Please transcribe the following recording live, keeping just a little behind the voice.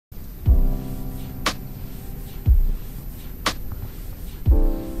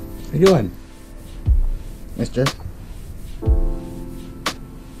How you doing, mister?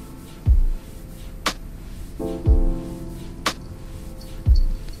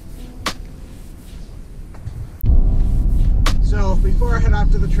 So before I head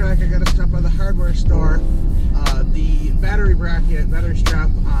off to the track, I gotta stop by the hardware store. The battery bracket, battery strap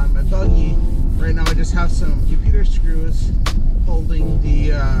on my buggy. Right now I just have some computer screws holding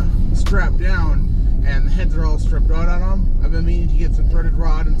the strap down, and the heads are all stripped out on them. I've been meaning to get some threaded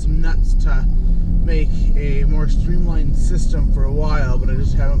rod and some nuts to make a more streamlined system for a while, but I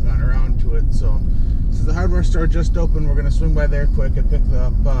just haven't gotten around to it. So since the hardware store just opened, we're gonna swing by there quick and pick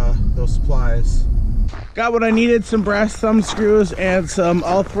up those supplies. Got what I needed, some brass thumb screws and some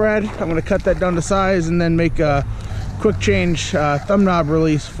all thread. I'm gonna cut that down to size and then make a quick change thumb knob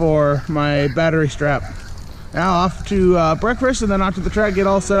release for my battery strap. Now off to breakfast and then off to the track, get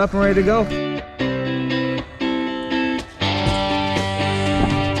all set up and ready to go.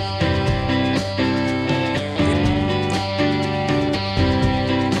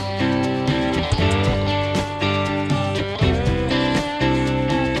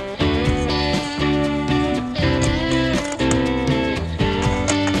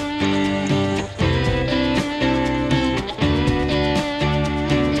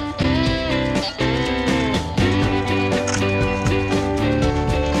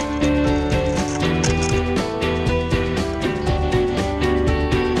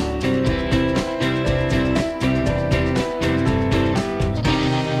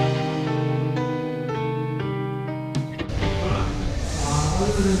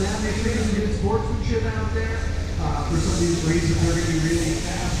 Other than that, make sure you get some good sportsmanship out there. For some of these races, they're going to be really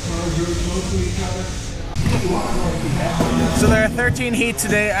fast. Cars really close to each other. So there are 13 heats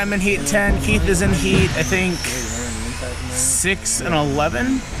today. I'm in heat 10. Keith is in heat, I think, 6 and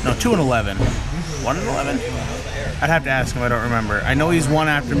 11? No, 2 and 11. 1 and 11? I'd have to ask him, I don't remember. I know he's one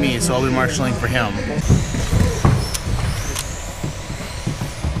after me, so I'll be marshalling for him.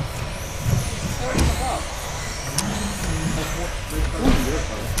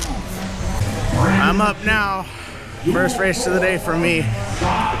 I'm up now. First race of the day for me.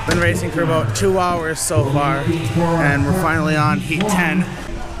 Been racing for about 2 hours so far, and we're finally on heat 10.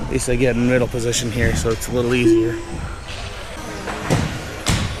 At least I get in middle position here, so it's a little easier.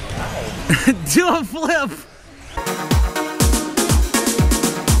 Do a flip!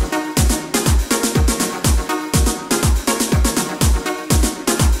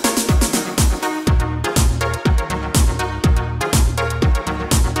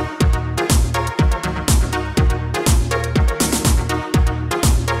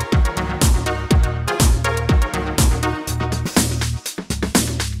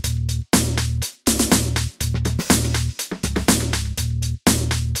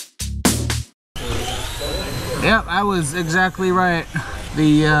 Yep, I was exactly right.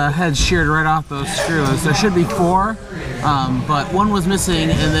 The head sheared right off those screws. There should be 4, but one was missing,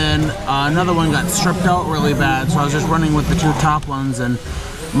 and then another one got stripped out really bad, so I was just running with the 2 top ones and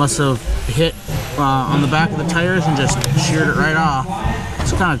must have hit on the back of the tires and just sheared it right off.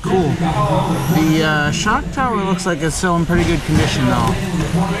 It's kind of cool. The shock tower looks like it's still in pretty good condition though.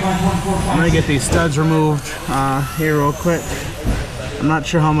 I'm gonna get these studs removed here real quick. I'm not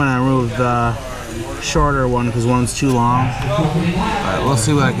sure how I'm gonna remove the shorter one because one's too long. But we'll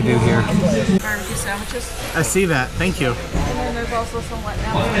see what I can do here. Barbecue sandwiches. I see that. Thank you. And then there's also some wet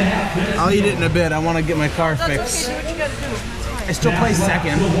now. I'll eat it in a bit. I want to get my car That's fixed. okay, do what you gotta do. That's fine. I still placed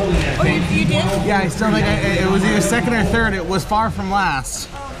second. Oh, you did? Yeah, I still think it was either second or third. It was far from last.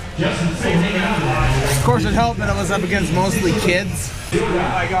 Of course, it helped that it was up against mostly kids.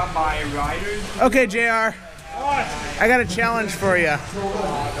 I got my riders. Okay, JR. I got a challenge for you.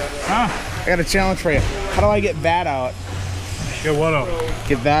 Huh? I got a challenge for you. How do I get that out? Get what up?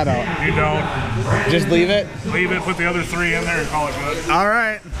 Get that out. You don't. Just leave it? Leave it, put the other 3 in there and call it good. All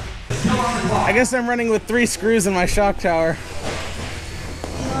right. I guess I'm running with 3 screws in my shock tower.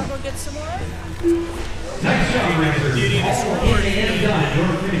 You wanna go get some more?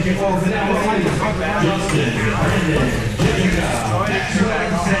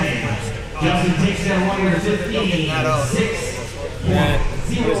 Justin takes that 115. 6.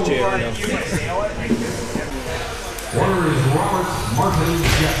 Yes, JR. Orders Roberts, Martin,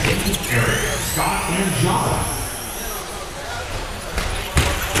 Justin, Eric, Scott, and John.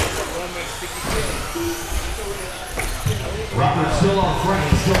 Robert still on front,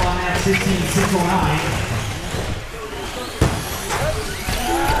 still on that 16.609.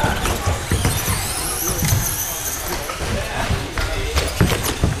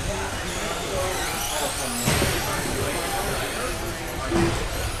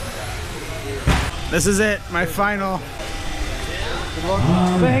 This is it, my final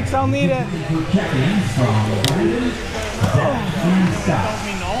Thanks, I'll need it.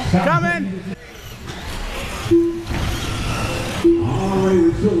 Coming! Alright,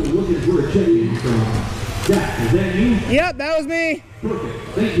 we're still looking for a check-in from Jack. Is that you? Yep, that was me. Perfect.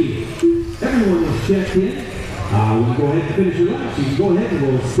 Thank you. Everyone is checked in. We'll go ahead and finish your lap. So you can go ahead and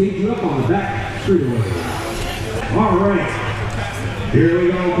we'll stage you up on the back straightaway. Alright. Here we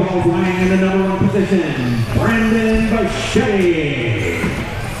go. Qualifying in the number 1 position. Brandon Bichetti.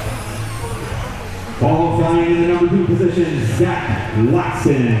 Qualifying in the number 2 position. Zach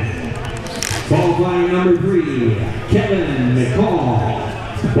Watson. Qualifying number 3, Kevin McCall.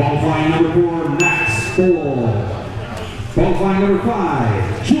 Qualifying number 4, Max Full. Qualifying number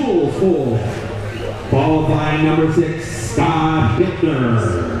 5, Jules Full. Qualifying number 6, Scott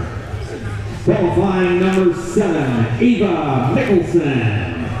Bittner. Qualifying number 7, Eva Mickelson.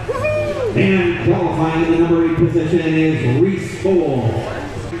 And qualifying in the number 8 position is Reese Full.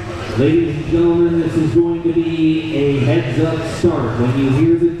 Ladies and gentlemen, this is going to be a heads-up start. When you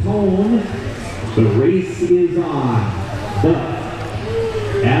hear the tone, the race is on. But,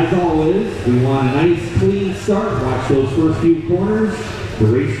 as always, we want a nice clean start. Watch those first few corners. The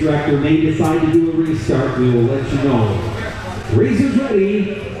race director may decide to do a restart. We will let you know. Racers ready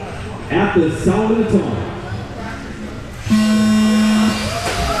at the sound of the tone.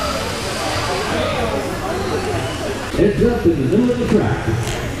 Heads up in the middle of the track.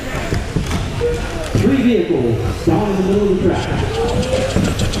 3 vehicles down in the middle of the track.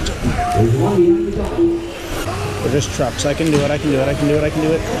 There's one behind the dog. We're just trucks. I can do it. I can do it. I can do it. I can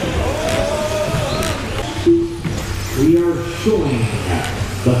do it. We are showing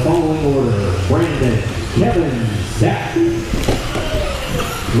the following order. Brandon, Kevin, Zach,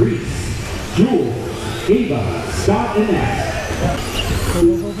 Reese, Jules, Eva, Scott, and Matt.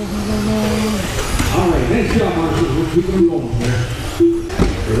 All right, nice job, Marshall. We'll keep them going here.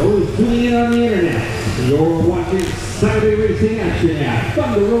 For those tuning in on the internet, you're watching Saturday racing action at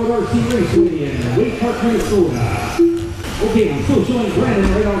Thunder Road RC Raceway in Wake Park, Minnesota. Okay, I'm still showing Brandon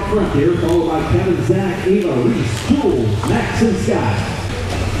right out front here, followed by Kevin, Zach, Eva, Reese, Jules, Max, and Scott.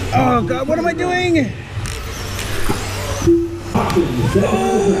 Oh God, what am I doing?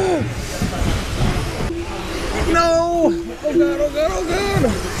 No! Oh God, oh God, oh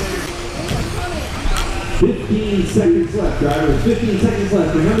God! 15 seconds left, drivers. 15 seconds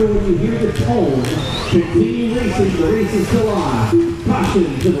left. Remember, when you hear the tone, continue racing. The race is still on.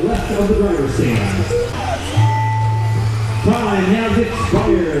 Caution to the left of the driver's stand. Time has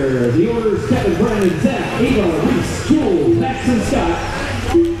expired. The order is Kevin, Brandon, Zach, Eva, Reese, Jules, Max, and Scott.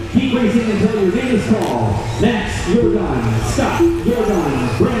 Keep racing until your name is called. Max, you're done. Scott, you're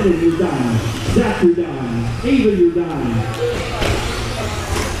done. Brandon, you're done. Zach, you're done. Eva, you're done.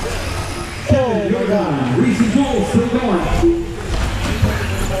 Kevin, you're done. Reese and Jules, still going.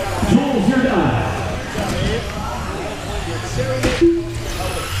 Jules, you're done.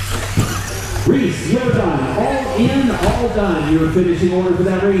 Reese, you're done. All in, all done. Your finishing order for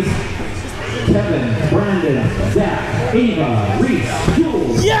that race. Kevin, Brandon, Zach, Eva, Reese,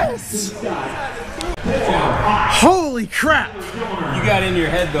 Jules. Yes! Scott. Holy crap! You got in your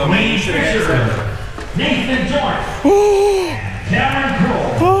head though. Man, you should have said Nathan George.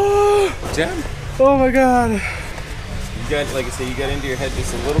 Cameron Cole. Jim, Oh my God! you got, like I say, you got into your head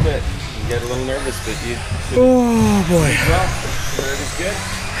just a little bit. You got a little nervous, but you should have. Oh boy! Well, is good.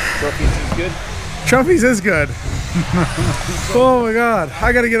 Trophies is good. Trophies is good. Oh my God!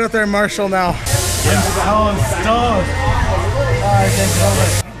 I gotta get up there and marshal now. Yeah. Oh, I'm stoned.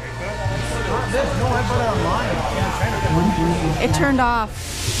 It turned off.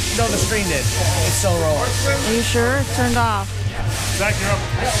 No, the screen did. It's still rolling. Are you sure? It turned off. Zach, you're up.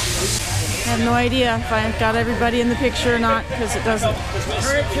 I have no idea if I got everybody in the picture or not, because it doesn't.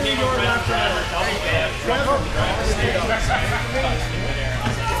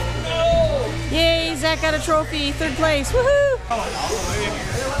 Yay, Zach got a trophy, 3rd place, woohoo!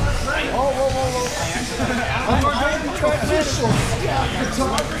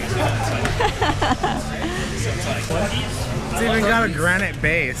 It's even got a granite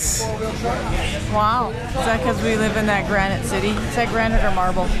base. Wow, is that because we live in that granite city? Is that granite or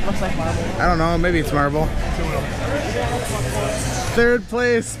marble? Looks like marble. I don't know, maybe it's marble. 3rd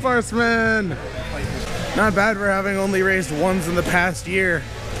place, sportsman! Not bad for having only raced once in the past year,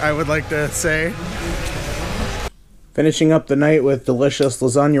 I would like to say. Finishing up the night with delicious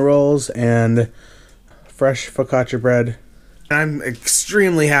lasagna rolls and fresh focaccia bread. I'm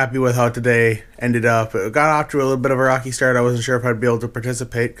extremely happy with how today ended up. It got off to a little bit of a rocky start. I wasn't sure if I'd be able to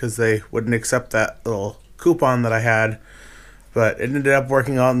participate because they wouldn't accept that little coupon that I had. But it ended up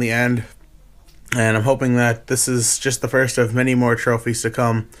working out in the end. And I'm hoping that this is just the first of many more trophies to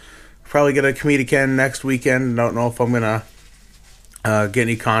come. Probably get a comedic end next weekend. Don't know if I'm gonna get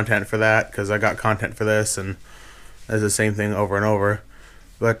any content for that, because I got content for this and it's the same thing over and over.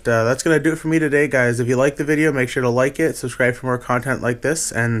 But that's gonna do it for me today, guys. If you like the video, make sure to like it, subscribe for more content like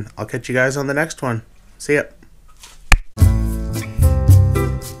this, and I'll catch you guys on the next one. See ya.